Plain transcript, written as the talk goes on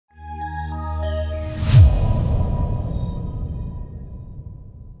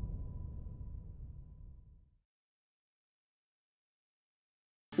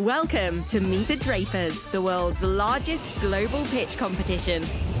Welcome to Meet the Drapers, the world's largest global pitch competition.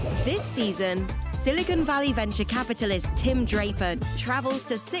 This season, Silicon Valley venture capitalist Tim Draper travels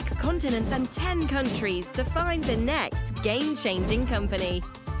to 6 continents and 10 countries to find the next game-changing company.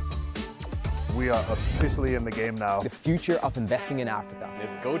 We are officially in the game now. The future of investing in Africa.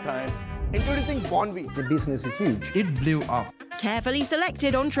 It's go time. Introducing Bonvi. The business is huge. It blew up. Carefully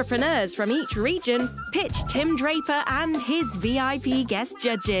selected entrepreneurs from each region pitch Tim Draper and his VIP guest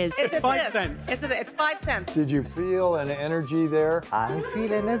judges. It's 5 cents. It's 5 cents. Did you feel an energy there? I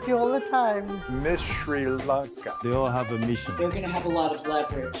feel energy all the time. Miss Sri Lanka. They all have a mission. They're going to have a lot of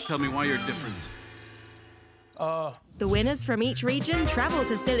leverage. Tell me why you're different. The winners from each region travel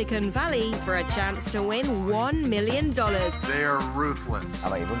to Silicon Valley for a chance to win $1 million. They are ruthless. I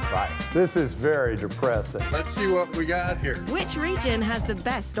might even cry. This is very depressing. Let's see what we got here. Which region has the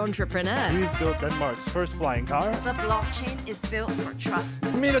best entrepreneur? We've built Denmark's first flying car. The blockchain is built for trust.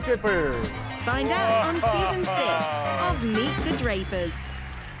 Meet the Draper. Find out on Season 6 of Meet the Drapers.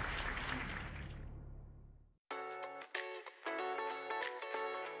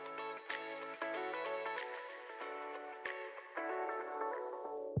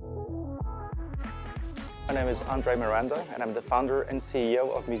 My name is Andre Miranda, and I'm the founder and CEO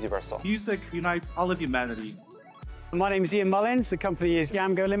of Musiversal. Music unites all of humanity. My name is Ian Mullins, the company is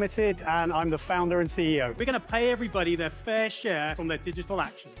Yamgo Limited, and I'm the founder and CEO. We're going to pay everybody their fair share from their digital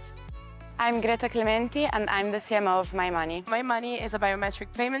actions. I'm Greta Clementi, and I'm the CMO of My Money. My Money is a biometric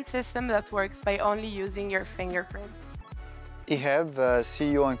payment system that works by only using your fingerprint. Ihab,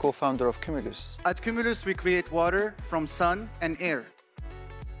 CEO and co-founder of Kumulus. At Kumulus, we create water from sun and air.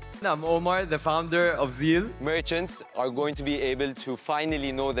 I'm Omar, the founder of Zeal. Merchants are going to be able to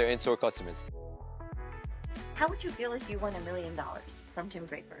finally know their in-store customers. How would you feel if you won $1 million from Tim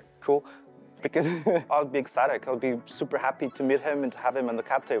Draper? Cool. Because I'll be ecstatic. I'll be super happy to meet him and to have him on the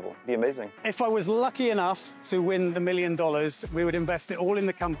cap table. It'd be amazing. If I was lucky enough to win the $1 million, we would invest it all in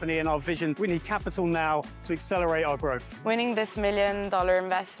the company and our vision. We need capital now to accelerate our growth. Winning this $1 million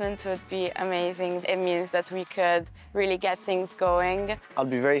investment would be amazing. It means that we could really get things going. I'll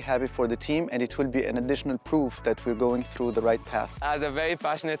be very happy for the team, and it will be an additional proof that we're going through the right path. As a very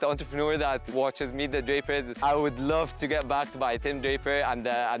passionate entrepreneur that watches Meet the Drapers, I would love to get backed by Tim Draper and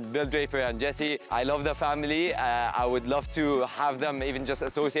Bill Draper and Jesse. I love the family. I would love to have them even just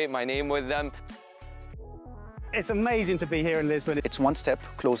associate my name with them. It's amazing to be here in Lisbon. It's one step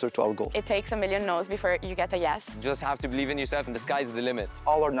closer to our goal. It takes a million no's before you get a yes. Just have to believe in yourself, and the sky's the limit.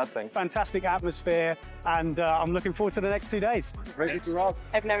 All or nothing. Fantastic atmosphere, and I'm looking forward to the next 2 days. Ready to rock.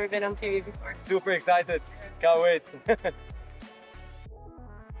 I've never been on TV before. Super excited. Can't wait.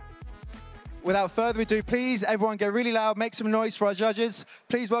 Without further ado, please, everyone get really loud, make some noise for our judges.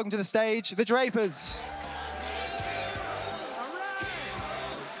 Please welcome to the stage, the Drapers.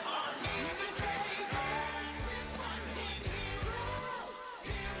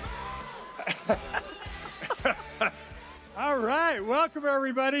 All right, welcome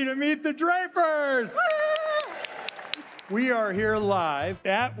everybody to Meet the Drapers. We are here live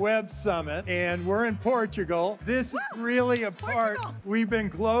at Websummit, and we're in Portugal. This is really a part. We've been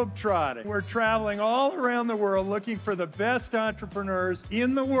globetrotting. We're traveling all around the world looking for the best entrepreneurs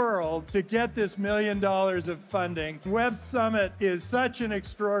in the world to get this $1 million of funding. Websummit is such an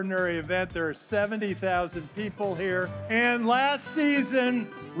extraordinary event. There are 70,000 people here. And last season,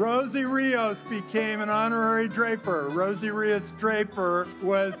 Rosa Rios became an honorary Draper. Rosa Rios Draper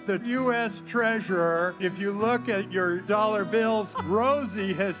was the U.S. Treasurer. If you look at your dollar bills,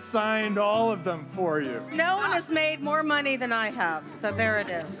 Rosie has signed all of them for you. No one has made more money than I have, so there it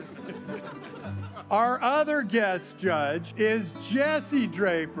is. Our other guest judge is Jessie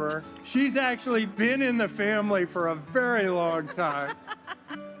Draper. She's actually been in the family for a very long time.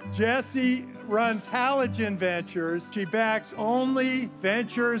 Jessie runs Halogen Ventures. She backs only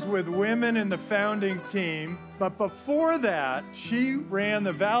ventures with women in the founding team. But before that, she ran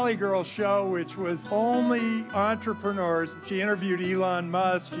the Valley Girl Show, which was only entrepreneurs. She interviewed Elon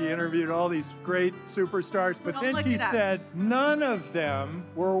Musk. She interviewed all these great superstars. But then she said none of them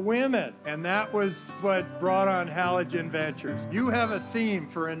were women. And that was what brought on Halogen Ventures. You have a theme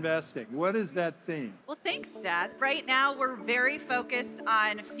for investing. What is that theme? Well, thanks, Dad. Right now, we're very focused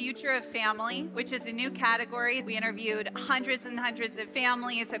on future of family, which is a new category. We interviewed hundreds and hundreds of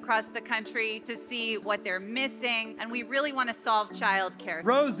families across the country to see what they're missing, and we really want to solve childcare.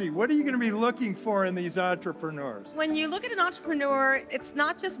 Rosie, what are you going to be looking for in these entrepreneurs? When you look at an entrepreneur, it's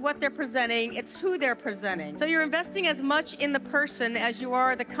not just what they're presenting, it's who they're presenting. So you're investing as much in the person as you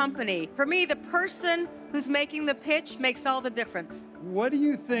are the company. For me, the person who's making the pitch makes all the difference. What do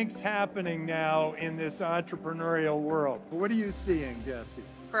you think's happening now in this entrepreneurial world? What are you seeing, Jessie?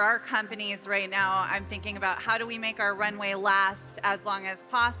 For our companies right now, I'm thinking about how do we make our runway last as long as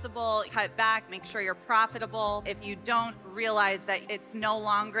possible, cut back, make sure you're profitable. If you don't realize that it's no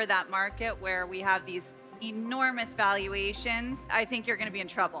longer that market where we have these enormous valuations, I think you're going to be in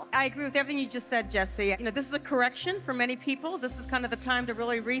trouble. I agree with everything you just said, Jesse. You know, this is a correction for many people. This is kind of the time to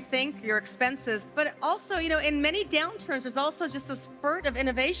really rethink your expenses. But also, you know, in many downturns, there's also just a spurt of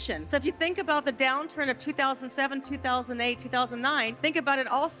innovation. So if you think about the downturn of 2007, 2008, 2009, think about it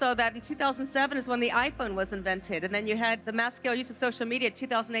also that in 2007 is when the iPhone was invented. And then you had the mass scale use of social media in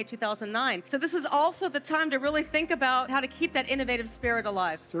 2008, 2009. So this is also the time to really think about how to keep that innovative spirit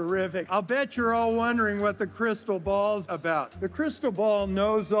alive. Terrific. I'll bet you're all wondering what the crystal ball's about. The crystal ball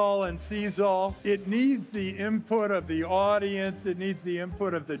knows all and sees all. It needs the input of the audience. It needs the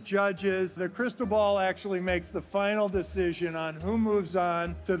input of the judges. The crystal ball actually makes the final decision on who moves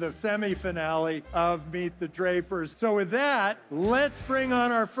on to the semi-finale of Meet the Drapers. So with that, let's bring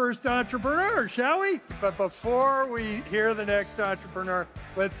on our first entrepreneur, shall we? But before we hear the next entrepreneur,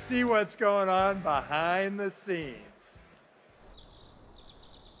 let's see what's going on behind the scenes.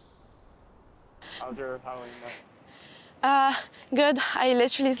 How's your Halloween? Good. I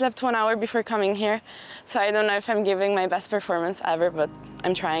literally slept 1 hour before coming here, so I don't know if I'm giving my best performance ever, but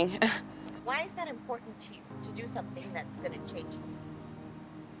I'm trying. Why is that important to you, to do something that's going to change the world?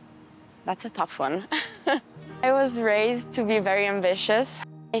 That's a tough one. I was raised to be very ambitious.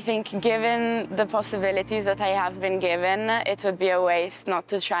 I think given the possibilities that I have been given, it would be a waste not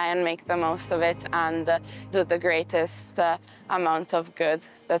to try and make the most of it and do the greatest amount of good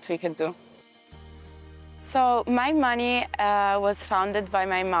that we could do. So My Money was founded by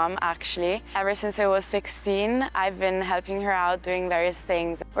my mom, actually. Ever since I was 16, I've been helping her out, doing various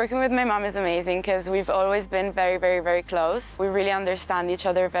things. Working with my mom is amazing because we've always been very, very, very close. We really understand each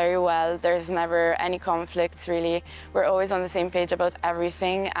other very well. There's never any conflicts, really. We're always on the same page about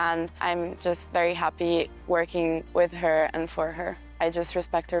everything, and I'm just very happy working with her and for her. I just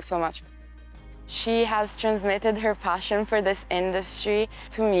respect her so much. She has transmitted her passion for this industry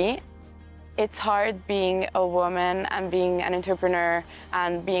to me. It's hard being a woman and being an entrepreneur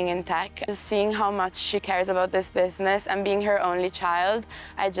and being in tech. Just seeing how much she cares about this business and being her only child,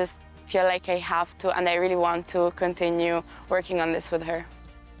 I just feel like I have to, and I really want to continue working on this with her.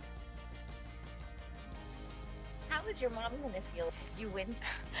 How is your mom going to feel if you win?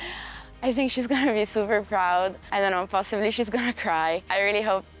 I think she's going to be super proud. I don't know, possibly she's going to cry. I really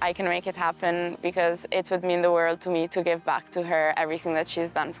hope I can make it happen because it would mean the world to me to give back to her everything that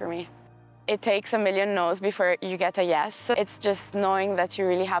she's done for me. It takes a million no's before you get a yes. It's just knowing that you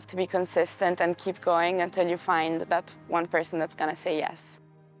really have to be consistent and keep going until you find that one person that's going to say yes.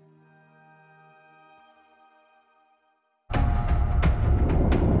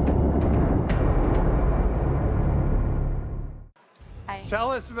 Hi.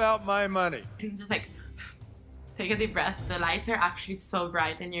 Tell us about My Money. Just like, take a deep breath. The lights are actually so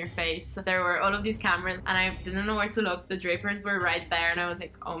bright in your face. There were all of these cameras and I didn't know where to look. The Drapers were right there and I was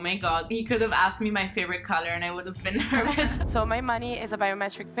like, oh my God. He could have asked me my favorite color and I would have been nervous. So My Money is a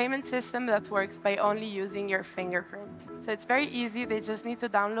biometric payment system that works by only using your fingerprint. So it's very easy. They just need to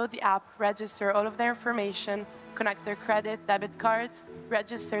download the app, register all of their information, connect their credit, debit cards,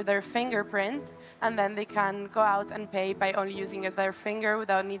 register their fingerprint, and then they can go out and pay by only using their finger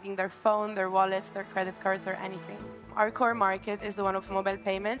without needing their phone, their wallets, their credit cards, or anything. Our core market is the one of mobile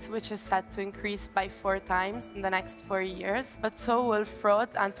payments, which is set to increase by 4 times in the next 4 years, but so will fraud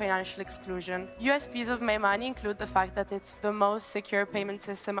and financial exclusion. USPs of My Money include the fact that it's the most secure payment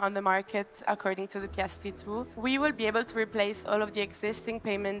system on the market according to the PSD2. We will be able to replace all of the existing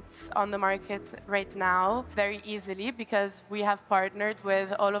payments on the market right now very easily because we have partnered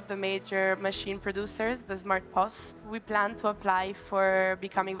with all of the major machine producers, the smart POS. We plan to apply for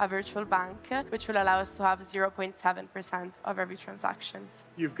becoming a virtual bank, which will allow us to have 0.7% of every transaction.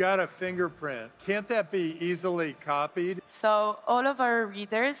 You've got a fingerprint. Can't that be easily copied? So all of our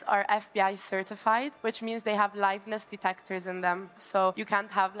readers are FBI certified, which means they have liveness detectors in them. So you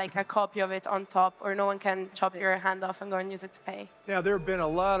can't have like a copy of it on top, or no one can chop your hand off and go and use it to pay. Now, there have been a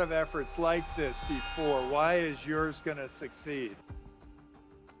lot of efforts like this before. Why is yours going to succeed?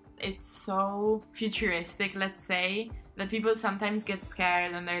 It's so futuristic, let's say, that people sometimes get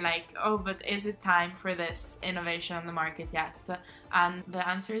scared and they're like, oh, but is it time for this innovation on the market yet? And the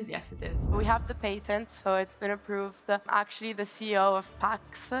answer is yes, it is. We have the patent, so it's been approved. Actually, the CEO of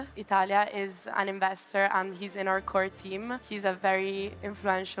Pax Italia is an investor and he's in our core team. He's a very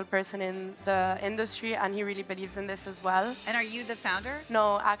influential person in the industry and he really believes in this as well. And are you the founder?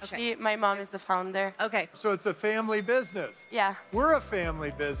 No, actually, my mom is the founder. Okay. So it's a family business. Yeah. We're a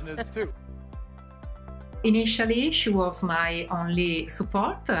family business too. Initially, she was my only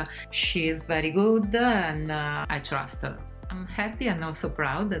support. She is very good and I trust her. I'm happy and also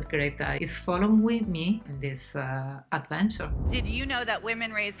proud that Greta is following me in this adventure. Did you know that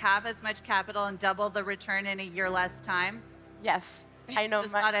women raise half as much capital and double the return in a year less time? Yes. I know.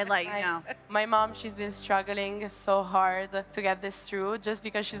 Just thought I'd let you know. My mom, she's been struggling so hard to get this through. Just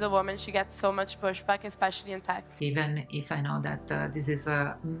because she's a woman, she gets so much pushback, especially in tech. Even if I know that this is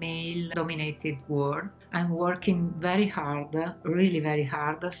a male-dominated world, I'm working very hard, really very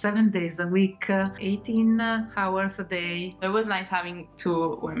hard, 7 days a week, 18 hours a day. It was nice having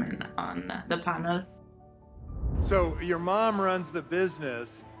 2 women on the panel. So your mom runs the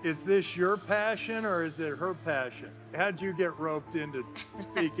business. Is this your passion or is it her passion? How'd you get roped into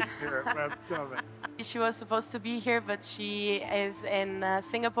speaking here at Websummit? She was supposed to be here, but she is in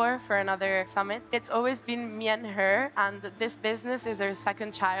Singapore for another summit. It's always been me and her, and this business is her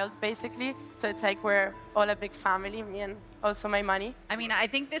second child, basically. So it's like we're all a big family, me and also my money. I mean, I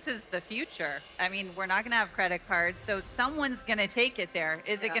think this is the future. I mean, we're not going to have credit cards, so someone's going to take it there.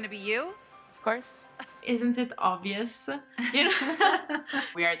 Is it going to be you? Of course. Isn't it obvious? You know?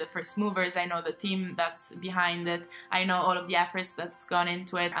 We are the first movers. I know the team that's behind it. I know all of the efforts that's gone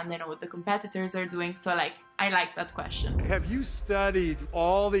into it, and I know what the competitors are doing. So like, I like that question. Have you studied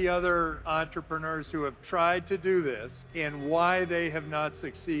all the other entrepreneurs who have tried to do this and why they have not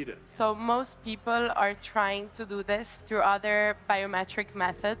succeeded? So most people are trying to do this through other biometric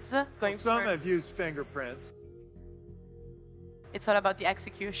methods. Some have used fingerprints. It's all about the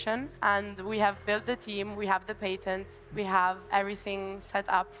execution, and we have built the team, we have the patents, we have everything set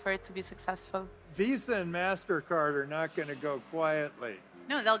up for it to be successful. Visa and MasterCard are not going to go quietly.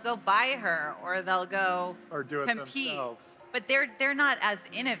 No, they'll go buy her, or they'll go or do it compete. Themselves. But they're not as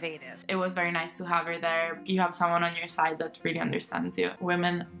innovative. It was very nice to have her there. You have someone on your side that really understands you.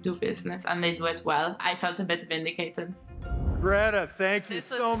 Women do business, and they do it well. I felt a bit vindicated. Greta, thank you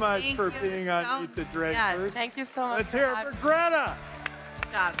so much for being on Meet the Drapers. Yeah, thank you so much. Let's hear it for Greta.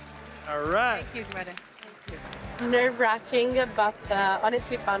 Good job. All right. Thank you, Greta. Thank you. Nerve-wracking, but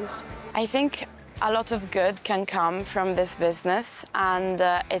honestly fun. I think a lot of good can come from this business, and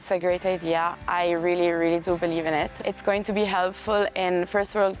it's a great idea. I really, really do believe in it. It's going to be helpful in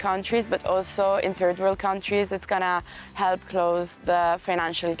first world countries, but also in third world countries. It's gonna help close the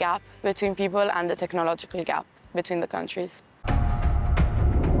financial gap between people and the technological gap between the countries.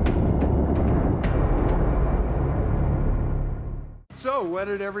 So, what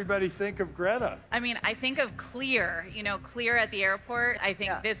did everybody think of Greta? I mean, I think of Clear, you know, Clear at the airport. I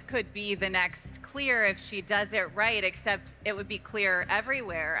think this could be the next Clear if she does it right, except it would be Clear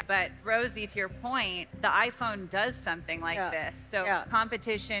everywhere. But Rosie, to your point, the iPhone does something like this. So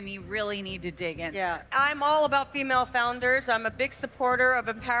competition, you really need to dig in. Yeah, I'm all about female founders. I'm a big supporter of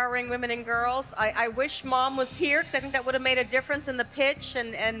empowering women and girls. I wish Mom was here because I think that would have made a difference in the pitch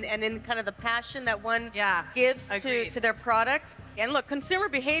and in kind of the passion that one gives to their product. And look, consumer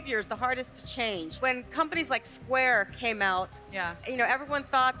behavior is the hardest to change. When companies like Square came out, you know, everyone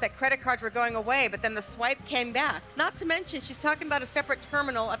thought that credit cards were going away, but then the swipe came back. Not to mention, she's talking about a separate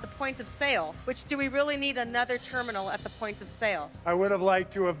terminal at the point of sale, which do we really need another terminal at the point of sale? I would have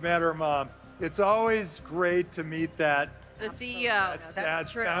liked to have met her mom. It's always great to meet that the CEO, that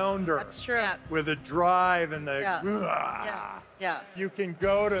founder. That's true. With the drive and the You can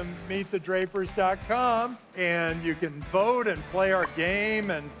go to meetthedrapers.com and you can vote and play our game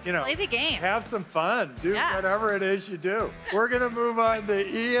and, you know, play the game. Have some fun. Do whatever it is you do. We're going to move on to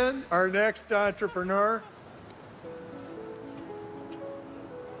Ian, our next entrepreneur.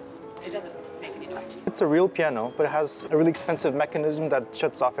 It doesn't make any noise. It's a real piano, but it has a really expensive mechanism that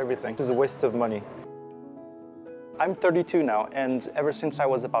shuts off everything. It's a waste of money. I'm 32 now, and ever since I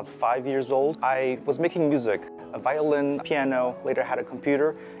was about 5 years old, I was making music. A violin, piano, later had a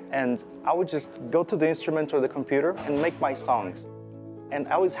computer, and I would just go to the instrument or the computer and make my songs. And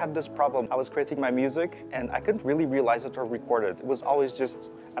I always had this problem. I was creating my music, and I couldn't really realize it or record it. It was always just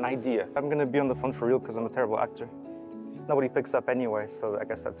an idea. I'm gonna be on the phone for real because I'm a terrible actor. Nobody picks up anyway, so I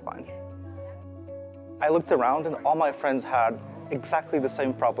guess that's fine. I looked around, and all my friends had exactly the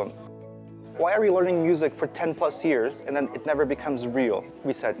same problem. Why are we learning music for 10 plus years and then it never becomes real?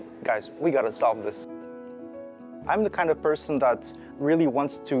 We said, guys, we gotta solve this. I'm the kind of person that really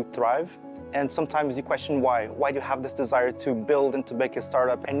wants to thrive, and sometimes you question why. Why do you have this desire to build and to make a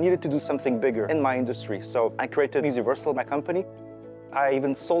startup and needed to do something bigger in my industry? So I created Musiversal, my company. I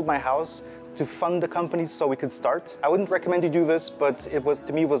even sold my house to fund the company so we could start. I wouldn't recommend you do this, but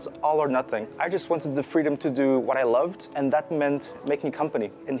to me, it was all or nothing. I just wanted the freedom to do what I loved, and that meant making a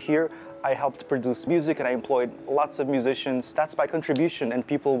company. And here, I helped produce music and I employed lots of musicians. That's my contribution, and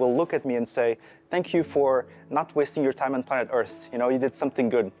people will look at me and say, thank you for not wasting your time on planet Earth. You know, you did something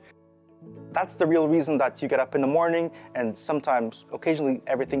good. That's the real reason that you get up in the morning, and sometimes, occasionally,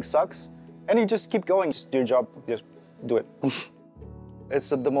 everything sucks, and you just keep going. Just do your job, just do it. It's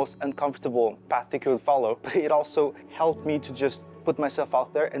the most uncomfortable path you could follow, but it also helped me to just put myself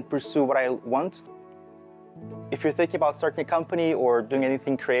out there and pursue what I want. If you're thinking about starting a company or doing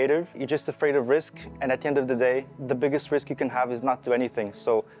anything creative, you're just afraid of risk, and at the end of the day, the biggest risk you can have is not do anything.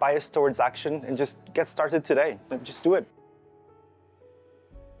 So bias towards action and just get started today. Just do it.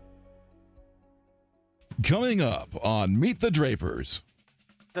 Coming up on Meet the Drapers.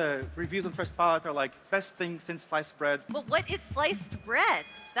 The reviews on Trustpilot are like, best thing since sliced bread. But what is sliced bread?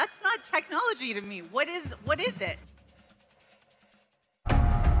 That's not technology to me. What is it?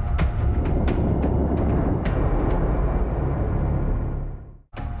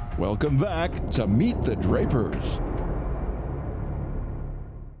 Welcome back to Meet the Drapers.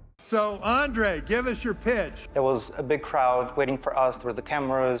 So, Andre, give us your pitch. There was a big crowd waiting for us. There was the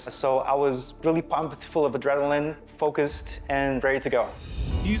cameras. So I was really pumped, full of adrenaline, focused, and ready to go.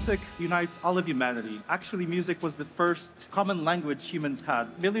 Music unites all of humanity. Actually, music was the first common language humans had.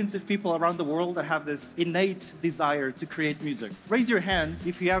 Millions of people around the world that have this innate desire to create music. Raise your hand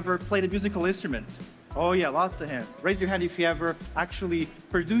if you ever played a musical instrument. Oh yeah, lots of hands. Raise your hand if you ever actually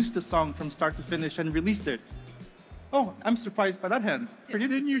produced a song from start to finish and released it. Oh, I'm surprised by that hand.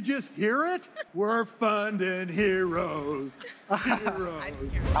 Didn't you just hear it? We're funding heroes. Heroes.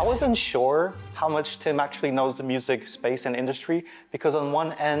 I wasn't sure how much Tim actually knows the music space and industry, because on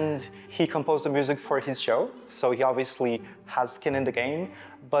one end, he composed the music for his show, so he obviously has skin in the game.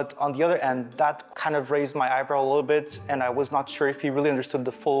 But on the other end, that kind of raised my eyebrow a little bit, and I was not sure if he really understood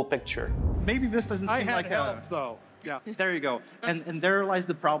the full picture. Maybe this doesn't seem like help, though. Yeah, there you go. And there lies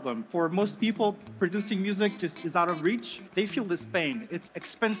the problem. For most people, producing music just is out of reach. They feel this pain. It's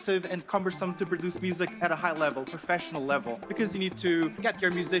expensive and cumbersome to produce music at a high level, professional level, because you need to get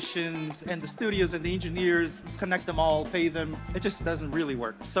your musicians and the studios and the engineers, connect them all, pay them. It just doesn't really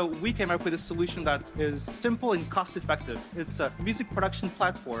work. So we came up with a solution that is simple and cost-effective. It's a music production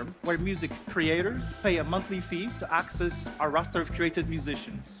platform where music creators pay a monthly fee to access our roster of curated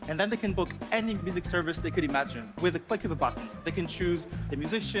musicians. And then they can book any music service they could imagine with a click of a button. They can choose the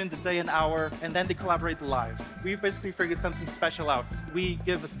musician, the day and hour, and then they collaborate live. We've basically figured something special out. We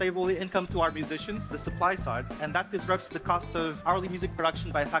give a stable income to our musicians, the supply side, and that disrupts the cost of hourly music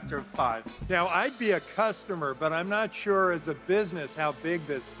production by a factor of 5. Now, I'd be a customer, but I'm not sure as a business how big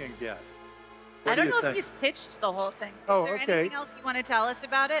this can get. I don't know if he's pitched the whole thing. Oh, Is there okay. anything else you want to tell us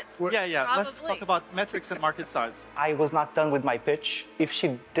about it? Yeah. Probably. Let's talk about metrics and market size. I was not done with my pitch. If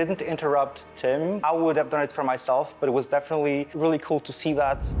she didn't interrupt Tim, I would have done it for myself, but it was definitely really cool to see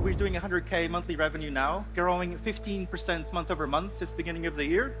that. We're doing 100K monthly revenue now, growing 15% month over month since the beginning of the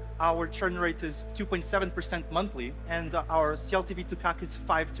year. Our churn rate is 2.7% monthly, and our CLTV to CAC is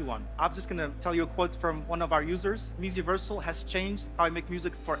 5:1. I'm just gonna tell you a quote from one of our users. Musiversal has changed how I make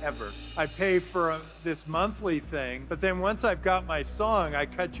music forever. I pay for this monthly thing, but then once I've got my song, I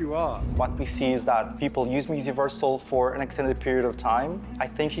cut you off. What we see is that people use Musiversal for an extended period of time. I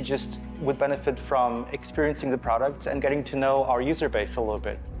think you just would benefit from experiencing the product and getting to know our user base a little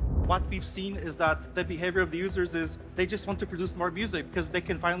bit. What we've seen is that the behavior of the users is they just want to produce more music because they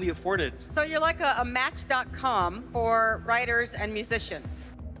can finally afford it. So you're like a Match.com for writers and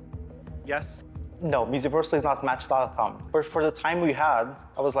musicians. Yes. No, Musiversal is not Match.com. But for the time we had,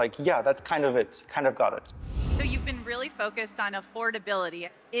 I was like, yeah, that's kind of it. Kind of got it. So you've been really focused on affordability.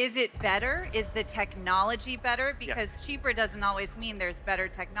 Is it better? Is the technology better? Because cheaper doesn't always mean there's better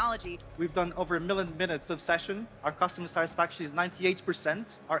technology. We've done over 1 million minutes of session. Our customer satisfaction is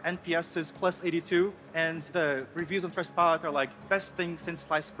 98%. Our NPS is +82. And the reviews on Trustpilot are like, best thing since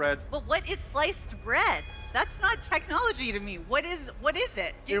sliced bread. Well, what is sliced bread? That's not technology to me. What is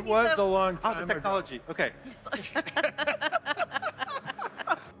it? It was a long time ago. Technology. Okay.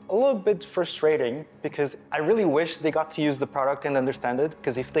 A little bit frustrating because I really wish they got to use the product and understand it,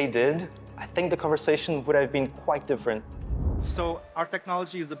 because if they did, I think the conversation would have been quite different. So our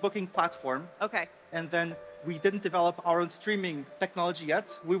technology is a booking platform. Okay. And then we didn't develop our own streaming technology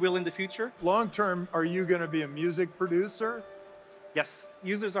yet. We will in the future. Long term, are you going to be a music producer? Yes.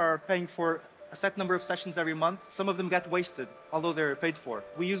 Users are paying for a set number of sessions every month. Some of them get wasted, although they're paid for.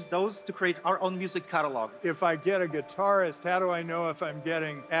 We use those to create our own music catalog. If I get a guitarist, how do I know if I'm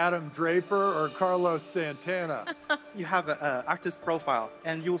getting Adam Draper or Carlos Santana? You have an artist profile,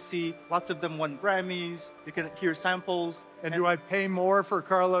 and you'll see lots of them won Grammys. You can hear samples. And do I pay more for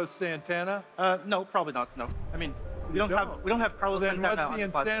Carlos Santana? No, probably not. No, I mean we don't have Carlos Santana. Then what's the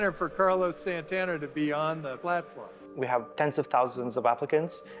incentive for Carlos Santana to be on the platform? We have tens of thousands of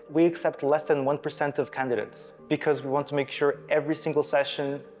applicants. We accept less than 1% of candidates because we want to make sure every single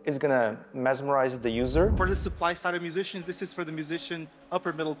session is going to mesmerize the user. For the supply side of musicians, this is for the musician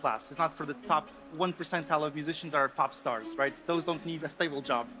upper middle class. It's not for the top 1% of musicians are pop stars, right? Those don't need a stable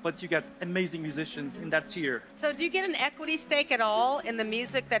job, but you get amazing musicians in that tier. So do you get an equity stake at all in the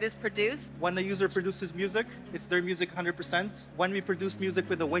music that is produced? When the user produces music, it's their music 100%. When we produce music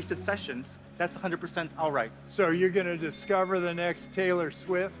with the wasted sessions, that's 100% our rights. So you're going to discover the next Taylor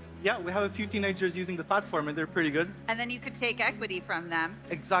Swift? Yeah, we have a few teenagers using the platform and they're pretty good. And then you could take equity from them.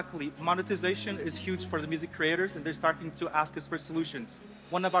 Exactly. Monetization is huge for the music creators and they're starting to ask us for solutions.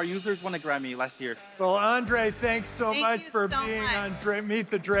 One of our users won a Grammy last year. Well, Andre, thanks so much for being on Meet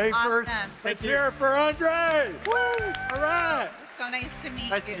the Drapers. Awesome. Let's hear it for Andre. Woo! All right. So nice to meet you.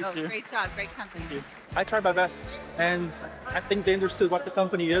 Nice to meet you. Great job, great company. Thank you. I tried my best and I think they understood what the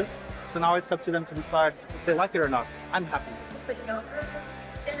company is. So now it's up to them to decide if they like it or not. I'm happy.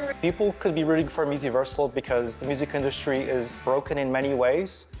 People could be rooting for Musiversal because the music industry is broken in many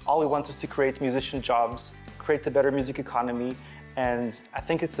ways. All we want is to create musician jobs, create a better music economy, and I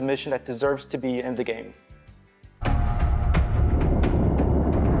think it's a mission that deserves to be in the game.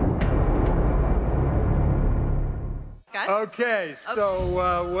 Okay,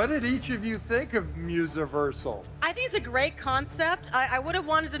 so what did each of you think of Musiversal? I think it's a great concept. I would have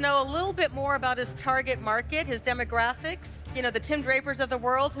wanted to know a little bit more about his target market, his demographics. You know, the Tim Drapers of the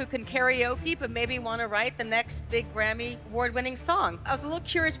world who can karaoke but maybe want to write the next big Grammy award-winning song. I was a little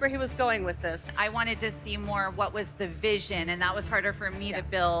curious where he was going with this. I wanted to see more what was the vision, and that was harder for me to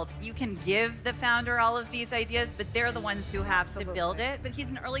build. You can give the founder all of these ideas, but they're the ones who have to build it. But he's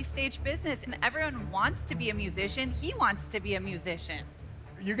an early stage business, and everyone wants to be a musician. He wants to be a musician.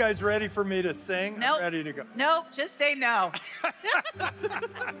 You guys ready for me to sing? Nope. I'm ready to go. Nope, just say no.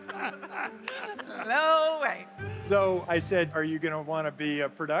 No way. So I said, are you going to want to be a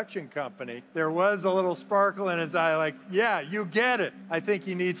production company? There was a little sparkle in his eye, like, yeah, you get it. I think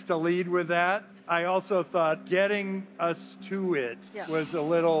he needs to lead with that. I also thought getting us to it was a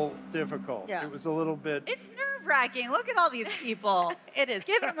little difficult. Yeah. It was a little bit... It's nerve-wracking. Look at all these people. It is.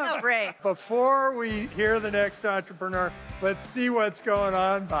 Give him a break. Before we hear the next entrepreneur, let's see what's going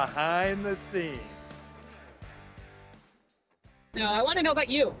on behind the scenes. No, I want to know about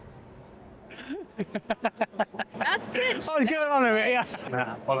you. That's pitch. Oh, get on a bit, yeah.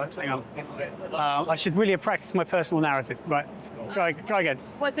 Nah, bollocks, hang on. I should really have practiced my personal narrative. Right, try again.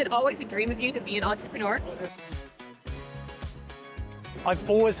 Was it always a dream of you to be an entrepreneur? I've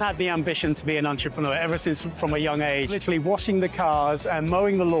always had the ambition to be an entrepreneur ever since from a young age. Literally washing the cars and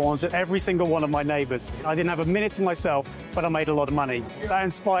mowing the lawns at every single one of my neighbors. I didn't have a minute to myself, but I made a lot of money. That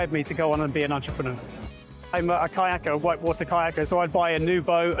inspired me to go on and be an entrepreneur. I'm a kayaker, a whitewater kayaker, so I'd buy a new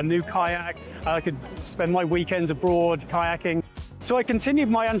boat, a new kayak. I could spend my weekends abroad kayaking. So I continued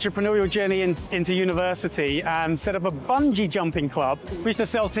my entrepreneurial journey into university and set up a bungee jumping club. We used to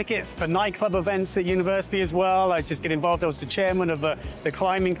sell tickets for nightclub events at university as well. I just get involved. I was the chairman of the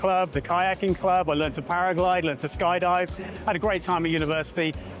climbing club, the kayaking club. I learned to paraglide, learned to skydive. I had a great time at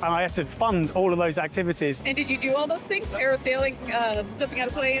university and I had to fund all of those activities. And did you do all those things? Parasailing, jumping out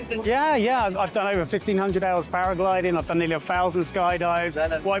of planes? And... Yeah. I've done over 1,500 hours paragliding. I've done nearly 1,000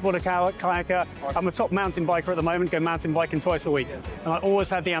 skydives, whitewater kayaker. I'm a top mountain biker at the moment, go mountain biking twice a week. And I always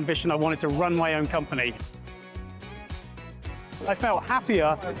had the ambition I wanted to run my own company. I felt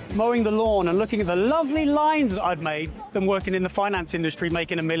happier mowing the lawn and looking at the lovely lines that I'd made than working in the finance industry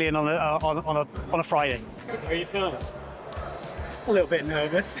making $1 million on a Friday. How are you feeling? A little bit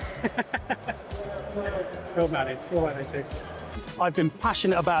nervous. We'll manage. I've been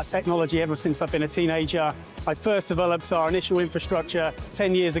passionate about technology ever since I've been a teenager. I first developed our initial infrastructure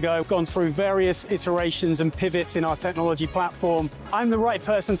 10 years ago, gone through various iterations and pivots in our technology platform. I'm the right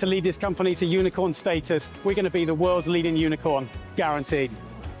person to lead this company to unicorn status. We're going to be the world's leading unicorn, guaranteed.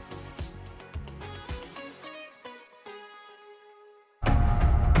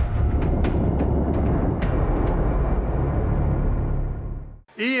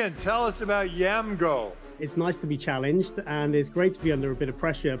 Ian, tell us about Yamgo. It's nice to be challenged, and it's great to be under a bit of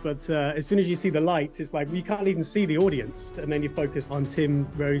pressure, but as soon as you see the lights, it's like you can't even see the audience, and then you focus on Tim,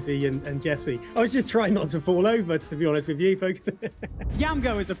 Rosie, and Jesse. I was just trying not to fall over, to be honest with you, folks.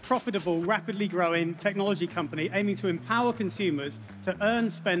 Yamgo is a profitable, rapidly growing technology company aiming to empower consumers to earn,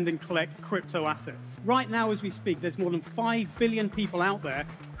 spend, and collect crypto assets. Right now, as we speak, there's more than 5 billion people out there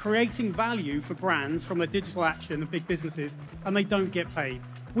creating value for brands from their digital action and big businesses, and they don't get paid.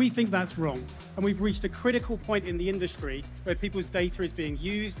 We think that's wrong, and we've reached a critical point in the industry where people's data is being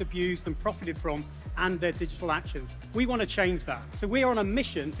used, abused, and profited from, and their digital actions. We want to change that. So we are on a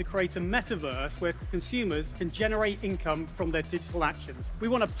mission to create a metaverse where consumers can generate income from their digital actions. We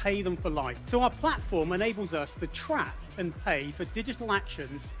want to pay them for life. So our platform enables us to track and pay for digital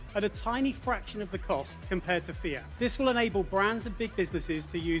actions at a tiny fraction of the cost compared to fiat. This will enable brands and big businesses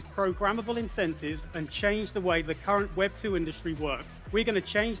to use programmable incentives and change the way the current Web 2 industry works. We're going to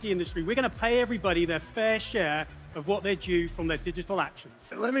change the industry. We're going to pay everybody their fair share of what they're due from their digital actions.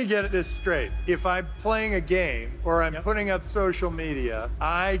 Let me get this straight. If I'm playing a game or I'm putting up social media,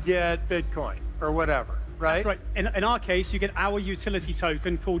 I get Bitcoin or whatever. Right? That's right. In our case, you get our utility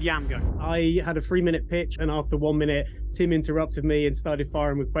token called Yamgo. I had a 3-minute pitch, and after 1 minute, Tim interrupted me and started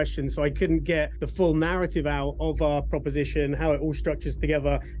firing with questions, so I couldn't get the full narrative out of our proposition, how it all structures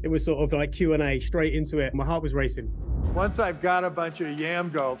together. It was sort of like Q&A, straight into it. My heart was racing. Once I've got a bunch of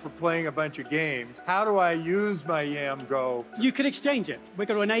Yamgo for playing a bunch of games, how do I use my Yamgo? You can exchange it. We're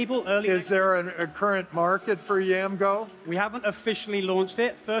going to enable early... Is there a current market for Yamgo? We haven't officially launched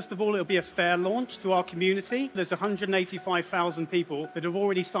it. First of all, it'll be a fair launch to our community. There's 185,000 people that have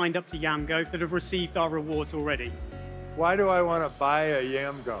already signed up to Yamgo that have received our rewards already. Why do I want to buy a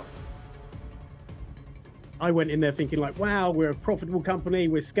Yamgo? I went in there thinking like, wow, we're a profitable company,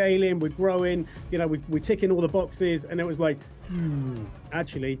 we're scaling, we're growing, you know, we're ticking all the boxes, and it was like,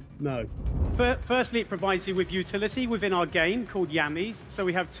 actually, no. Firstly, it provides you with utility within our game called Yammies. So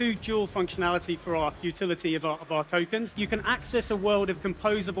we have 2 dual functionality for our utility of our tokens. You can access a world of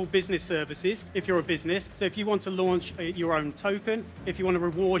composable business services if you're a business. So if you want to launch your own token, if you want to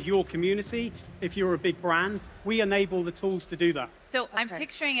reward your community, if you're a big brand, we enable the tools to do that. So I'm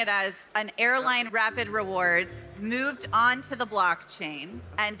picturing it as an airline rapid rewards moved onto the blockchain.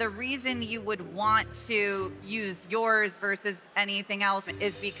 And the reason you would want to use yours versus anything else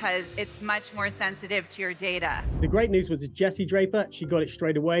is because it's much more sensitive to your data. The great news was that Jessie Draper, she got it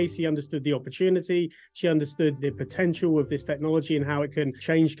straight away. She understood the opportunity. She understood the potential of this technology and how it can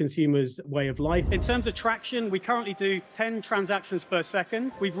change consumers' way of life. In terms of traction, we currently do 10 transactions per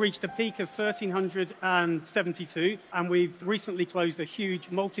second. We've reached a peak of 1,372, and we've recently closed a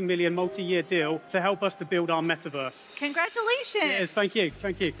huge multi-million, multi-year deal to help us to build our metaverse. Congratulations. Yes, thank you,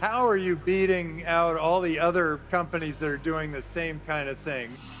 thank you. How are you beating out all the other companies that are doing the same kind of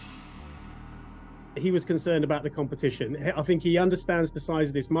thing? He was concerned about the competition. I think he understands the size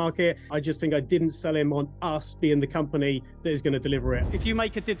of this market. I just think I didn't sell him on us being the company that is going to deliver it. If you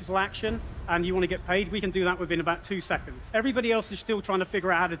make a digital action and you want to get paid, we can do that within about 2 seconds. Everybody else is still trying to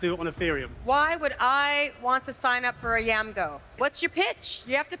figure out how to do it on Ethereum. Why would I want to sign up for a Yamgo? What's your pitch?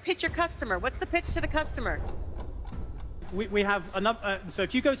 You have to pitch your customer. What's the pitch to the customer? We have enough. So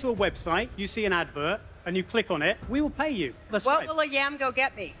if you go to a website, you see an advert, and you click on it, we will pay you. That's what right. will a Yamgo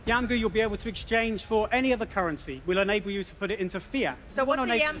get me? Yamgo, you'll be able to exchange for any other currency. We'll enable you to put it into fiat. So what's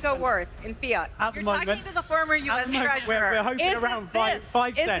a Yamgo worth in fiat? You're talking to the former U.S. treasurer. We're hoping around 5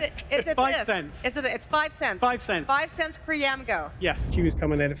 cents. Is it 5 cents. It's 5 cents. 5 cents. 5 cents per Yamgo. Yes. She was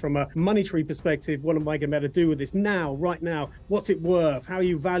coming at it from a monetary perspective. What am I going to be able to do with this now, right now? What's it worth? How are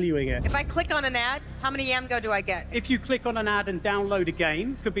you valuing it? If I click on an ad, how many Yamgo do I get? If you click on an ad and download a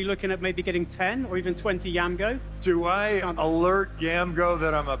game, could be looking at maybe getting 10 or even 20 Yamgo. Do I alert Yamgo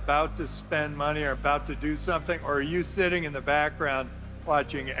that I'm about to spend money or about to do something, or are you sitting in the background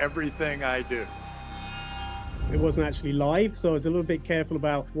watching everything I do? It wasn't actually live, so I was a little bit careful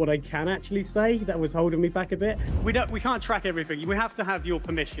about what I can actually say. That was holding me back a bit. We can't track everything. We have to have your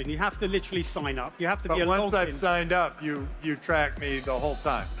permission. You have to literally sign up. You have to be a login. But once I've signed up, you track me the whole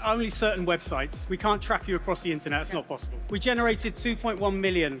time. Only certain websites. We can't track you across the internet. It's not possible. We generated £2.1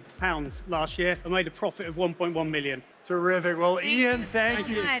 million last year and made a profit of 1.1 million. Terrific. Well, Ian, thank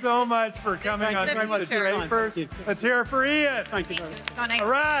you so much for coming on Meet the Drapers. Let's hear it for Ian. Thank you very much. All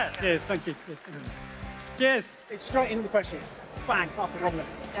right. Yes, thank you. Cheers. It's straight into the question. Bang, after problem.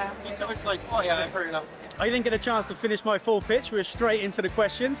 Yeah. It's like, oh yeah, I've heard enough. I didn't get a chance to finish my full pitch. We were straight into the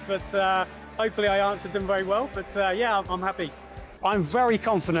questions, but hopefully I answered them very well. But yeah, I'm happy. I'm very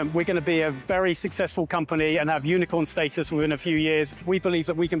confident we're going to be a very successful company and have unicorn status within a few years. We believe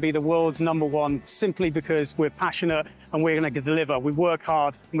that we can be the world's #1 simply because we're passionate and we're going to deliver. We work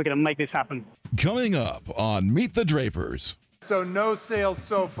hard and we're going to make this happen. Coming up on Meet the Drapers. So no sales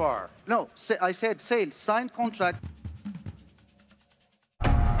so far? No, I said sales, signed contract.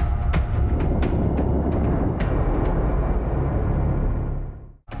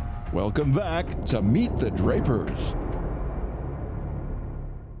 Welcome back to Meet the Drapers.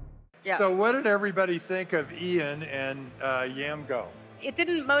 Yeah. So what did everybody think of Ian and Yamgo? It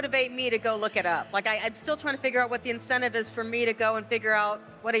didn't motivate me to go look it up. Like, I'm still trying to figure out what the incentive is for me to go and figure out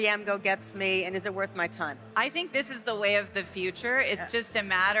what a Yamgo gets me, and is it worth my time? I think this is the way of the future. It's just a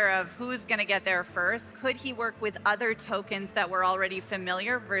matter of who's going to get there first. Could he work with other tokens that were already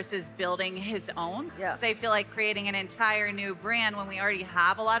familiar versus building his own? Yeah. I feel like creating an entire new brand when we already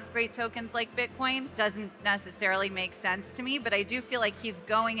have a lot of great tokens like Bitcoin doesn't necessarily make sense to me, but I do feel like he's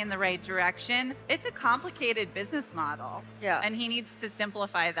going in the right direction. It's a complicated business model. Yeah. And he needs to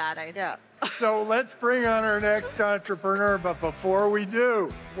simplify that, I think. Yeah. So let's bring on our next entrepreneur, but before we do,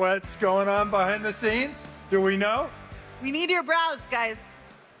 what's going on behind the scenes? Do we know? We need your brows, guys.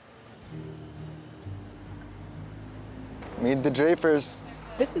 Meet the Drapers.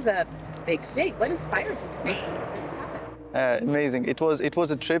 This is a big thing. What inspired you to make this happen? Amazing. It was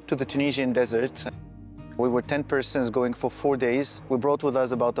a trip to the Tunisian desert. We were 10 persons going for 4 days. We brought with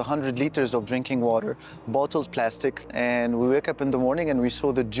us about 100 liters of drinking water, bottled plastic, and we wake up in the morning and we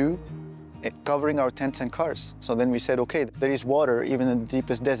saw the dew covering our tents and cars. So then we said, okay, there is water even in the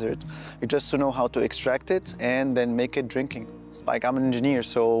deepest desert. You just to know how to extract it and then make it drinking. Like, I'm an engineer,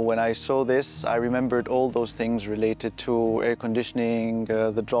 so when I saw this, I remembered all those things related to air conditioning,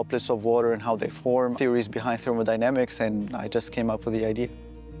 the droplets of water and how they form, theories behind thermodynamics, and I just came up with the idea.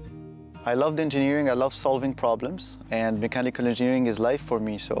 I loved engineering, I love solving problems, and mechanical engineering is life for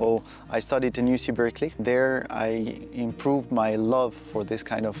me, so I studied in UC Berkeley. There, I improved my love for this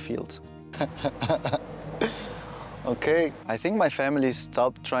kind of field. Okay, I think my family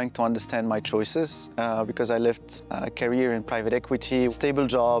stopped trying to understand my choices because I left a career in private equity, stable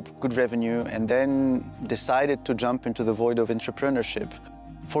job, good revenue, and then decided to jump into the void of entrepreneurship.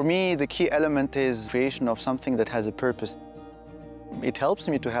 For me, the key element is creation of something that has a purpose. It helps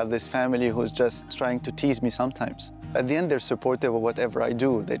me to have this family who's just trying to tease me sometimes. At the end, they're supportive of whatever I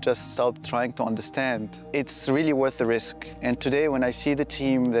do. They just stop trying to understand. It's really worth the risk. And today, when I see the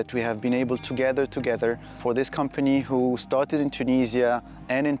team that we have been able to gather together for this company who started in Tunisia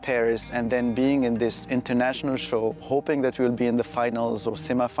and in Paris, and then being in this international show, hoping that we'll be in the finals or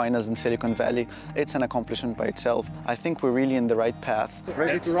semifinals in Silicon Valley, it's an accomplishment by itself. I think we're really in the right path.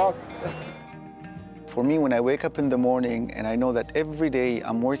 Ready to rock. For me, when I wake up in the morning and I know that every day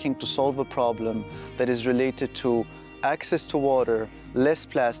I'm working to solve a problem that is related to access to water, less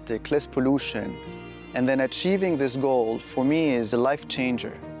plastic, less pollution, and then achieving this goal, for me, is a life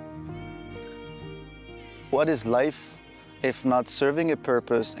changer. What is life if not serving a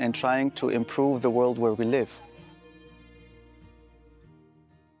purpose and trying to improve the world where we live?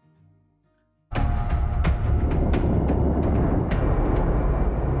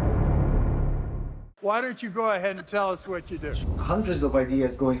 Why don't you go ahead and tell us what you do? Hundreds of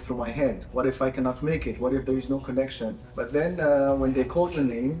ideas going through my head. What if I cannot make it? What if there is no connection? But then when they call your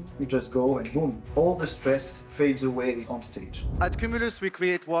name, you just go and boom. All the stress fades away on stage. At Kumulus, we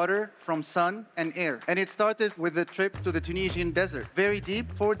create water from sun and air. And it started with a trip to the Tunisian desert. Very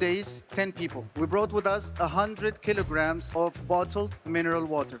deep, 4 days, 10 people. We brought with us 100 kilograms of bottled mineral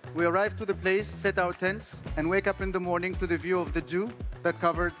water. We arrived to the place, set our tents, and wake up in the morning to the view of the dew that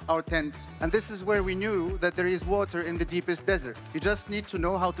covered our tents. And this is where we knew that there is water in the deepest desert. You just need to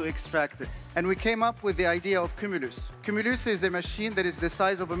know how to extract it. And we came up with the idea of Kumulus. Kumulus is a machine that is the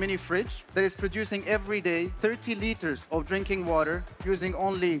size of a mini fridge that is producing every day 30 liters of drinking water using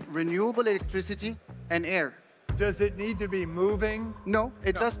only renewable electricity and air. Does it need to be moving? No,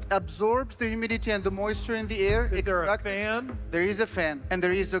 it just absorbs the humidity and the moisture in the air. Is there a fan? There is a fan, and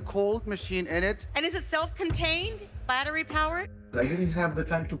there is a cold machine in it. And is it self-contained, battery-powered? I didn't have the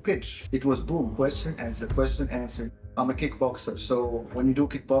time to pitch. It was boom, question, answer, question, answer. I'm a kickboxer, so when you do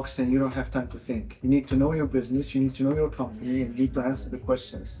kickboxing, you don't have time to think. You need to know your business, you need to know your company, and you need to answer the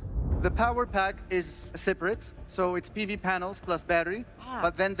questions. The power pack is separate, so it's PV panels plus battery.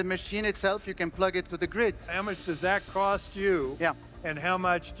 But then the machine itself, you can plug it to the grid. How much does that cost you? Yeah. And how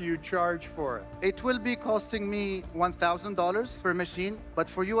much do you charge for it? It will be costing me $1,000 per machine, but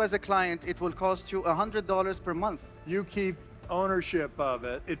for you as a client, it will cost you $100 per month. You keep ownership of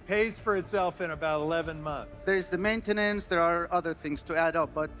it. It pays for itself in about 11 months. There is the maintenance, there are other things to add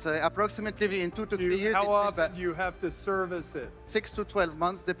up, but approximately in 2 to 3 years. How often do you have to service it? 6 to 12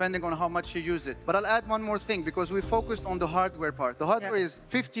 months, depending on how much you use it. But I'll add one more thing, because we focused on the hardware part. The hardware is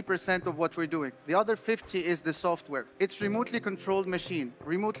 50% of what we're doing. The other 50 is the software. It's remotely controlled machine,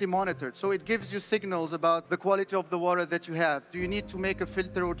 remotely monitored. So it gives you signals about the quality of the water that you have. Do you need to make a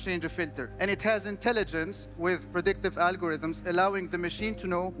filter or change a filter? And it has intelligence with predictive algorithms, allowing the machine to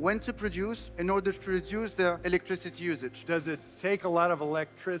know when to produce in order to reduce the electricity usage. Does it take a lot of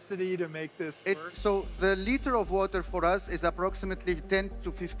electricity to make this work? So the liter of water for us is approximately 10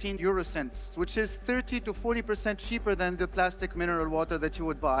 to 15 euro cents, which is 30 to 40% cheaper than the plastic mineral water that you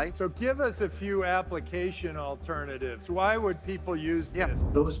would buy. So give us a few application alternatives. Why would people use this?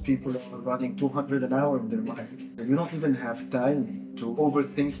 Those people are running 200 an hour in their mind. You don't even have time to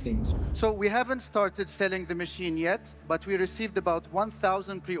overthink things. So we haven't started selling the machine yet, but we received about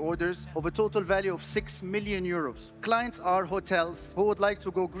 1,000 pre-orders of a total value of 6 million euros. Clients are hotels who would like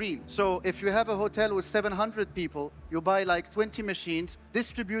to go green. So if you have a hotel with 700 people, you buy like 20 machines,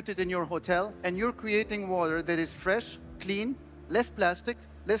 distribute it in your hotel, and you're creating water that is fresh, clean, less plastic,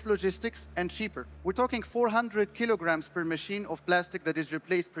 less logistics, and cheaper. We're talking 400 kilograms per machine of plastic that is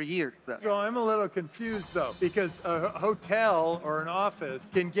replaced per year. So I'm a little confused though, because a hotel or an office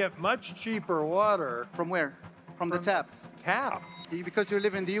can get much cheaper water. From where? From the tap. Tap? Because you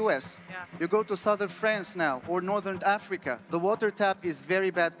live in the US. You go to southern France now, or northern Africa. The water tap is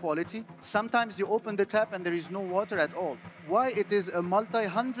very bad quality. Sometimes you open the tap and there is no water at all. Why it is a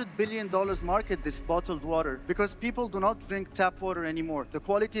multi-$100 billion market, this bottled water? Because people do not drink tap water anymore. The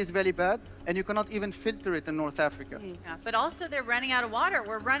quality is very bad, and you cannot even filter it in North Africa. Yeah, but also they're running out of water.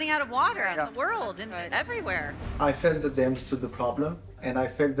 We're running out of water in the world and everywhere. I felt that they understood the problem, and I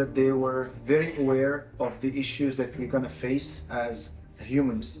felt that they were very aware of the issues that we're going to face as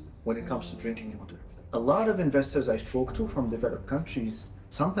humans when it comes to drinking water. A lot of investors I spoke to from developed countries,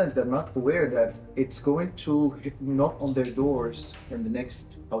 sometimes they're not aware that it's going to knock on their doors in the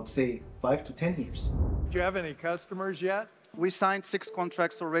next, I would say, 5 to 10 years. Do you have any customers yet? We signed 6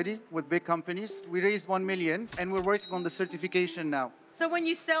 contracts already with big companies. We raised 1 million, and we're working on the certification now. So when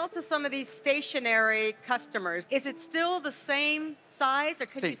you sell to some of these stationary customers, is it still the same size, or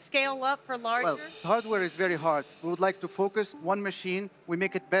could you scale up for larger? Well, hardware is very hard. We would like to focus one machine. We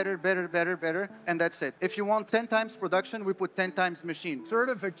make it better, better, better, better, and that's it. If you want 10 times production, we put 10 times machine.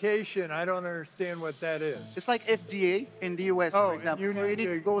 Certification, I don't understand what that is. It's like FDA in the US, for example. You need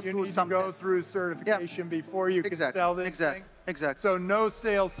to go through certification before you can sell this thing? Exactly. So no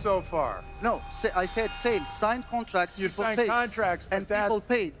sales so far? No, I said sales, signed contracts. You signed contracts, but people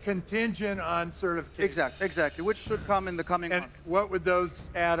paid. Contingent on certification. Exactly, which should come in the coming month. What would those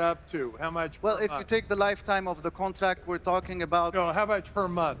add up to? How much Well, per if month? you take the lifetime of the contract, we're talking about... No, how much per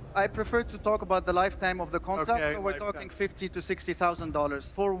month? I prefer to talk about the lifetime of the contract, Okay, so we're talking $50,000 to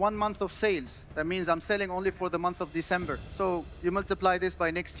 $60,000 for 1 month of sales. That means I'm selling only for the month of December. So you multiply this by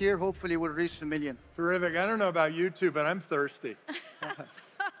next year, hopefully we'll reach $1 million. Terrific. I don't know about you two, but I'm thirsty.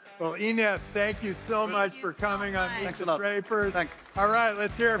 Well, Inef, thank you so much for coming on Meet the Drapers. Thanks. All right,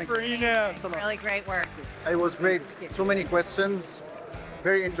 let's hear it for Inef. Really great work. It was great. Too many questions,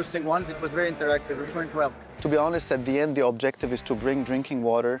 very interesting ones. It was very interactive. It went well. To be honest, at the end, the objective is to bring drinking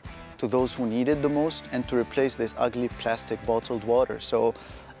water to those who need it the most and to replace this ugly plastic bottled water. So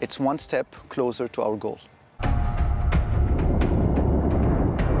it's one step closer to our goal.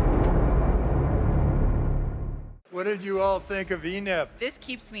 What did you all think of Inef? This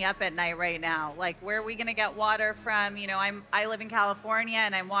keeps me up at night right now. Like, where are we going to get water from? You know, I live in California,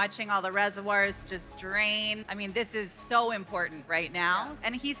 and I'm watching all the reservoirs just drain. I mean, this is so important right now.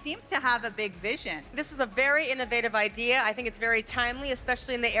 And he seems to have a big vision. This is a very innovative idea. I think it's very timely,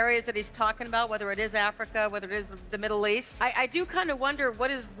 especially in the areas that he's talking about, whether it is Africa, whether it is the Middle East. I do kind of wonder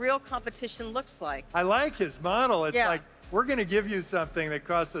what his real competition looks like. I like his model. It's like, we're going to give you something that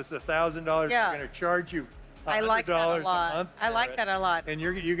costs us $1,000. We're going to charge you $100 I like that a lot. a month. I like that a lot. And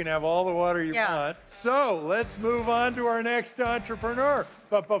you can have all the water you want. So let's move on to our next entrepreneur.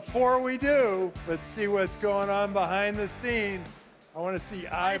 But before we do, let's see what's going on behind the scenes. I want to see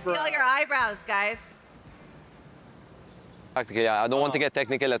eyebrows. See all your eyebrows, guys. Practically, I don't want to get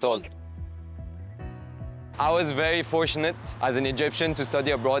technical at all. I was very fortunate as an Egyptian to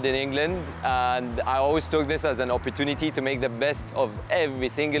study abroad in England, and I always took this as an opportunity to make the best of every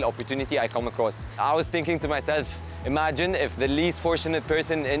single opportunity I come across. I was thinking to myself, imagine if the least fortunate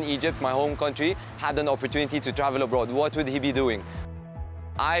person in Egypt, my home country, had an opportunity to travel abroad. What would he be doing?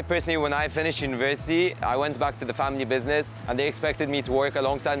 I personally, when I finished university, I went back to the family business and they expected me to work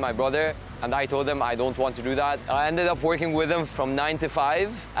alongside my brother. And I told them I don't want to do that. I ended up working with them from 9 to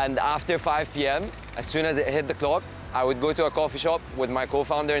 5. And after 5 p.m., as soon as it hit the clock, I would go to a coffee shop with my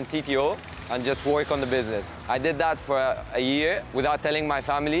co-founder and CTO and just work on the business. I did that for a year without telling my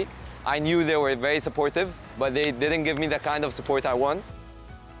family. I knew they were very supportive, but they didn't give me the kind of support I want.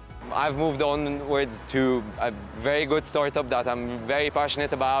 I've moved onwards to a very good startup that I'm very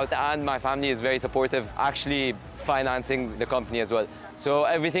passionate about, and my family is very supportive, actually financing the company as well. So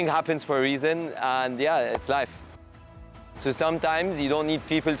everything happens for a reason, and yeah, it's life. So sometimes you don't need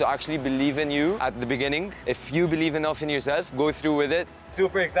people to actually believe in you at the beginning. If you believe enough in yourself, go through with it.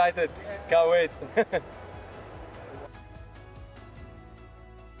 Super excited, can't wait.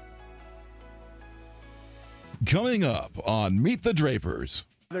 Coming up on Meet the Drapers.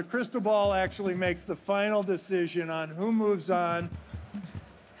 The crystal ball actually makes the final decision on who moves on.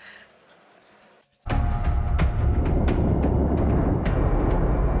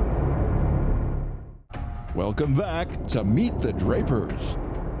 Welcome back to Meet the Drapers.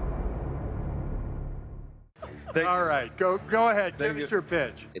 All right, go ahead, give us your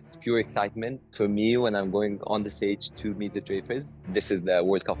pitch. It's pure excitement for me when I'm going on the stage to meet the Drapers. This is the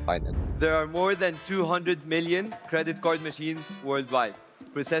World Cup final. There are more than 200 million credit card machines worldwide,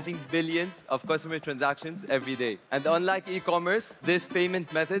 processing billions of customer transactions every day. And unlike e-commerce, this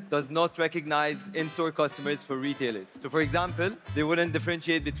payment method does not recognize in-store customers for retailers. So for example, they wouldn't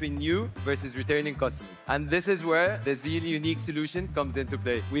differentiate between new versus returning customers. And this is where the Zeal unique solution comes into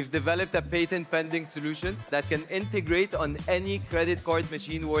play. We've developed a patent-pending solution that can integrate on any credit card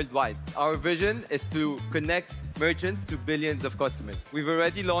machine worldwide. Our vision is to connect merchants to billions of customers. We've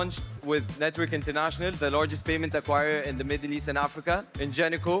already launched with Network International, the largest payment acquirer in the Middle East and Africa, in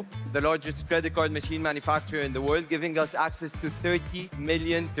Ingenico, the largest credit card machine manufacturer in the world, giving us access to 30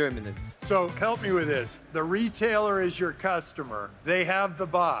 million terminals. So help me with this. The retailer is your customer. They have the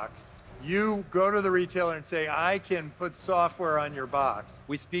box. You go to the retailer and say, I can put software on your box.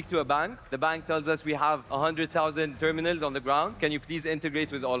 We speak to a bank. The bank tells us we have 100,000 terminals on the ground. Can you please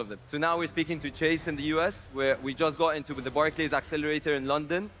integrate with all of them? So now we're speaking to Chase in the US, where we just got into the Barclays Accelerator in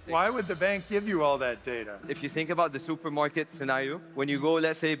London. Why would the bank give you all that data? If you think about the supermarket scenario, when you go,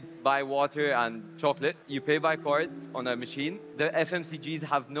 let's say, buy water and chocolate, you pay by card on a machine. The FMCGs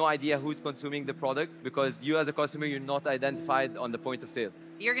have no idea who's consuming the product because you as a customer, you're not identified on the point of sale.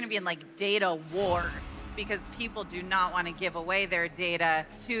 You're going to be in like data wars because people do not want to give away their data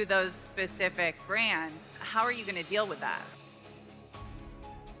to those specific brands. How are you going to deal with that?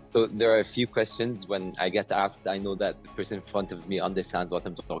 So there are a few questions when I get asked, I know that the person in front of me understands what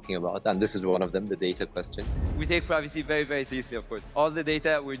I'm talking about. And this is one of them, the data question. We take privacy very, very seriously, of course. All the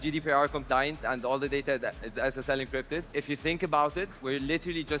data, we're GDPR compliant and all the data that is SSL encrypted. If you think about it, we're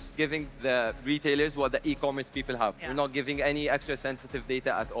literally just giving the retailers what the e-commerce people have. Yeah. We're not giving any extra sensitive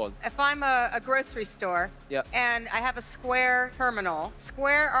data at all. If I'm a grocery store and I have a Square terminal,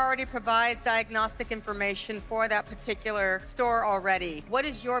 Square already provides diagnostic information for that particular store already. What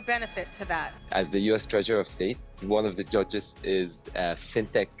is your benefit to that? As the US Treasurer of State, one of the judges is a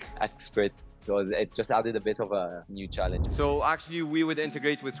fintech expert. So it just added a bit of a new challenge. So actually, we would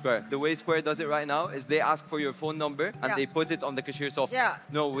integrate with Square. The way Square does it right now is they ask for your phone number and they put it on the cashier software.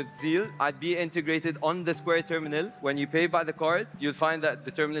 No, with Zeal, I'd be integrated on the Square terminal. When you pay by the card, you'll find that the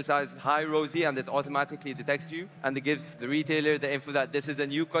terminal says, "Hi, Rosie," and it automatically detects you. And it gives the retailer the info that this is a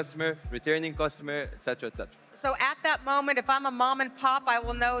new customer, returning customer, etc., etc. So at that moment, if I'm a mom and pop, I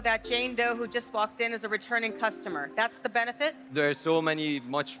will know that Jane Doe who just walked in is a returning customer. That's the benefit? There are so many,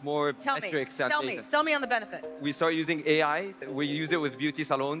 much more metrics. Tell me on the benefit. We start using AI. We use it with beauty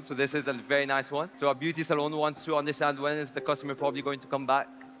salons. So this is a very nice one. So a beauty salon wants to understand when is the customer probably going to come back.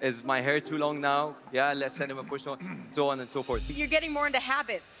 Is my hair too long now? Yeah, let's send him a push note, so on and so forth. You're getting more into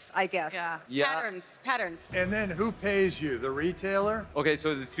habits, I guess. Yeah. Patterns. And then who pays you? The retailer? Okay,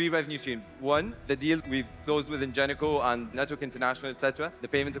 so the three revenue streams. One, the deal we've closed with Ingenico and Network International, etc. The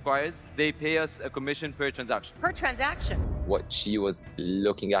payment acquirers, they pay us a commission per transaction. Per transaction? What she was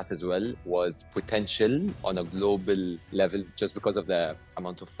looking at as well was potential on a global level, just because of the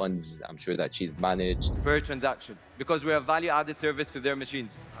amount of funds I'm sure that she's managed. Per transaction, because we're a value-added service to their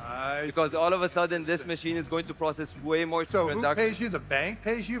machines. Because all of a sudden, this machine is going to process way more transactions. So who pays you? The bank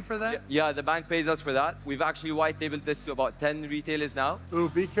pays you for that? Yeah, the bank pays us for that. We've actually white-labeled this to about 10 retailers now. Ooh,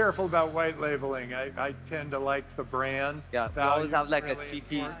 be careful about white labeling. I tend to like the brand. Yeah, we always have like a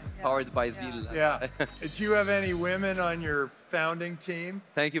cheeky powered by Zeal. Yeah. Do you have any women on your founding team?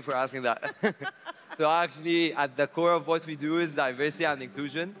 Thank you for asking that. So actually, at the core of what we do is diversity and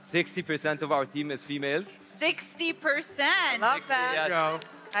inclusion. 60% of our team is females. 60%. Love that. Yeah.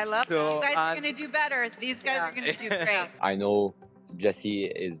 I love So, that. You guys are going to do better. These guys are going to do great. I know Jesse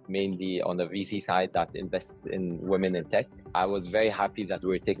is mainly on the VC side that invests in women in tech. I was very happy that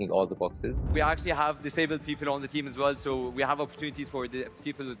we're taking all the boxes. We actually have disabled people on the team as well, so we have opportunities for the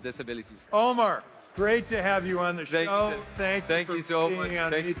people with disabilities. Omar, great to have you on the show. Thank you so for much. being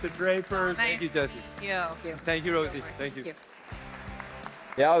on Meet the Drapers. Thank you, Jesse. Thank you. Thank you, Rosie. Thank you.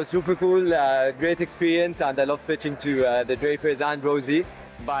 Yeah, it was super cool. Great experience, and I love pitching to the Drapers and Rosie.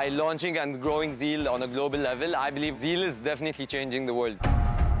 By launching and growing Zeal on a global level, I believe Zeal is definitely changing the world.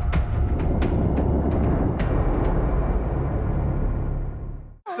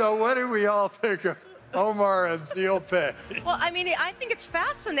 So what do we all think of Omar and Zealpay? Well, I mean, I think it's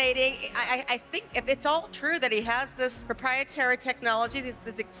fascinating. I think if it's all true that he has this proprietary technology, these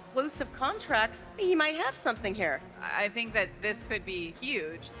exclusive contracts, he might have something here. I think that this could be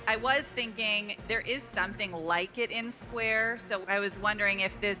huge. I was thinking there is something like it in Square, so I was wondering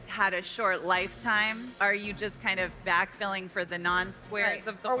if this had a short lifetime. Are you just kind of backfilling for the non-Squares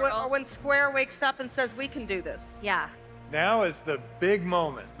of the world? Or when Square wakes up and says, we can do this. Yeah. Now is the big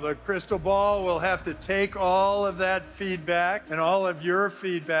moment. The crystal ball will have to take all of that feedback and all of your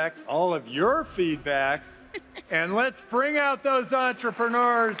feedback, and let's bring out those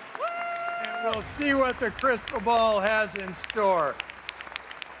entrepreneurs, and we'll see what the crystal ball has in store.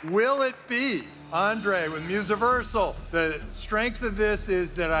 Will it be Andre with Musiversal? The strength of this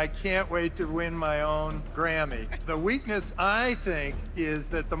is that I can't wait to win my own Grammy. The weakness, I think, is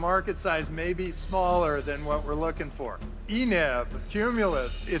that the market size may be smaller than what we're looking for. ENEB,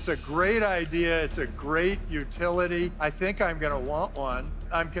 Kumulus, it's a great idea. It's a great utility. I think I'm going to want one.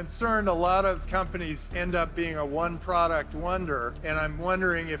 I'm concerned a lot of companies end up being a one-product wonder, and I'm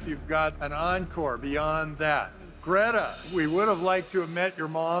wondering if you've got an encore beyond that. Greta, we would have liked to have met your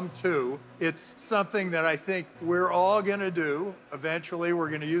mom too. It's something that I think we're all going to do. Eventually, we're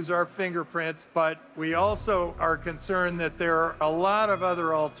going to use our fingerprints, but we also are concerned that there are a lot of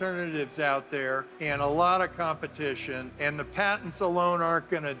other alternatives out there and a lot of competition, and the patents alone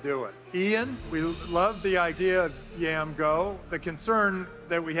aren't going to do it. Ian, we love the idea of Yamgo. The concern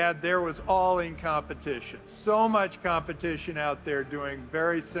that we had there was all in competition. So much competition out there doing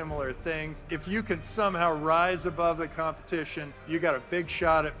very similar things. If you can somehow rise above the competition, you got a big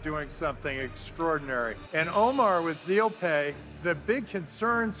shot at doing something extraordinary. And Omar with Zealpay, the big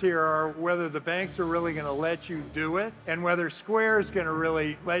concerns here are whether the banks are really going to let you do it and whether Square is going to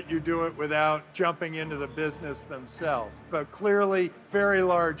really let you do it without jumping into the business themselves. But clearly, very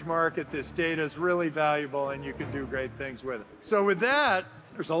large market. This data is really valuable and you can do great things with it. So with that,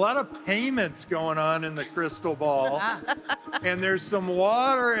 there's a lot of payments going on in the crystal ball. And there's some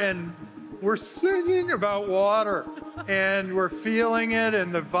water, and we're singing about water. And we're feeling it,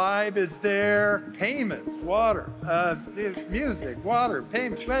 and the vibe is there. Payments, water, music, water,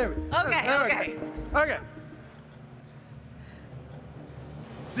 payments. Okay.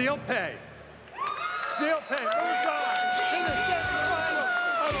 Zealpay. Zealpay moves on to the semifinals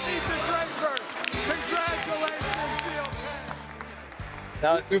of Meet the Drapers. Congratulations, Zealpay.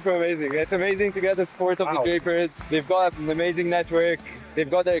 That was super amazing. It's amazing to get the support of the Drapers. They've got an amazing network. They've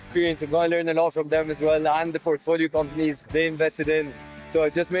got their experience. We're going to learn a lot from them as well, and the portfolio companies they invested in. So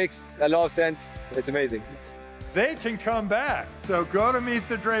it just makes a lot of sense. It's amazing. They can come back. So go to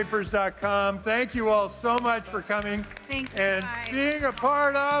meetthedrapers.com. Thank you all so much for coming and being a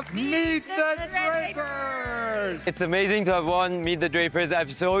part of Meet the Drapers. It's amazing to have won Meet the Drapers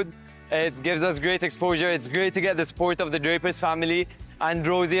episode. It gives us great exposure. It's great to get the support of the Drapers family and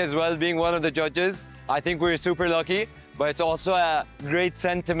Rosie as well being one of the judges. I think we're super lucky, but it's also a great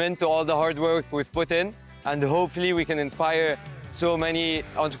sentiment to all the hard work we've put in, and hopefully we can inspire so many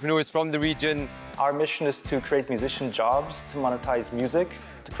entrepreneurs from the region. Our mission is to create musician jobs, to monetize music,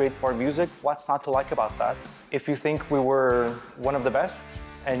 to create more music. What's not to like about that? If you think we were one of the best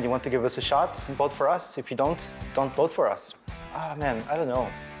and you want to give us a shot, vote for us. If you don't vote for us. Ah, man, I don't know.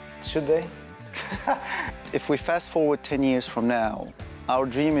 Should they? If we fast forward 10 years from now, our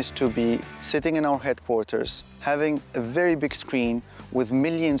dream is to be sitting in our headquarters, having a very big screen with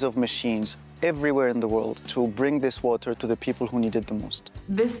millions of machines everywhere in the world to bring this water to the people who need it the most.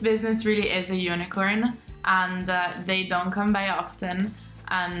 This business really is a unicorn, and they don't come by often.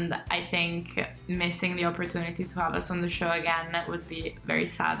 And I think missing the opportunity to have us on the show again would be very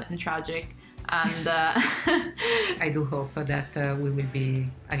sad and tragic. And I do hope that we will be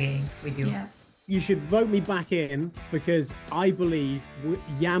again with you. Yes. You should vote me back in because I believe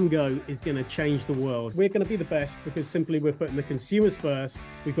Yamgo is going to change the world. We're going to be the best because simply we're putting the consumers first.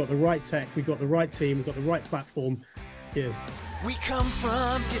 We've got the right tech, we've got the right team, we've got the right platform. Cheers. We come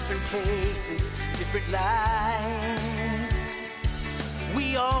from different places, different lives.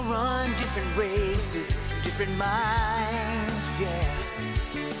 We all run different races, different minds, yeah.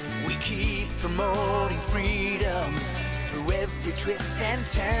 We keep promoting freedom through every twist and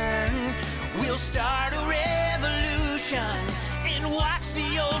turn. We'll start a revolution and watch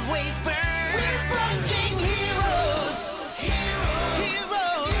the old ways burn. We're fronting heroes.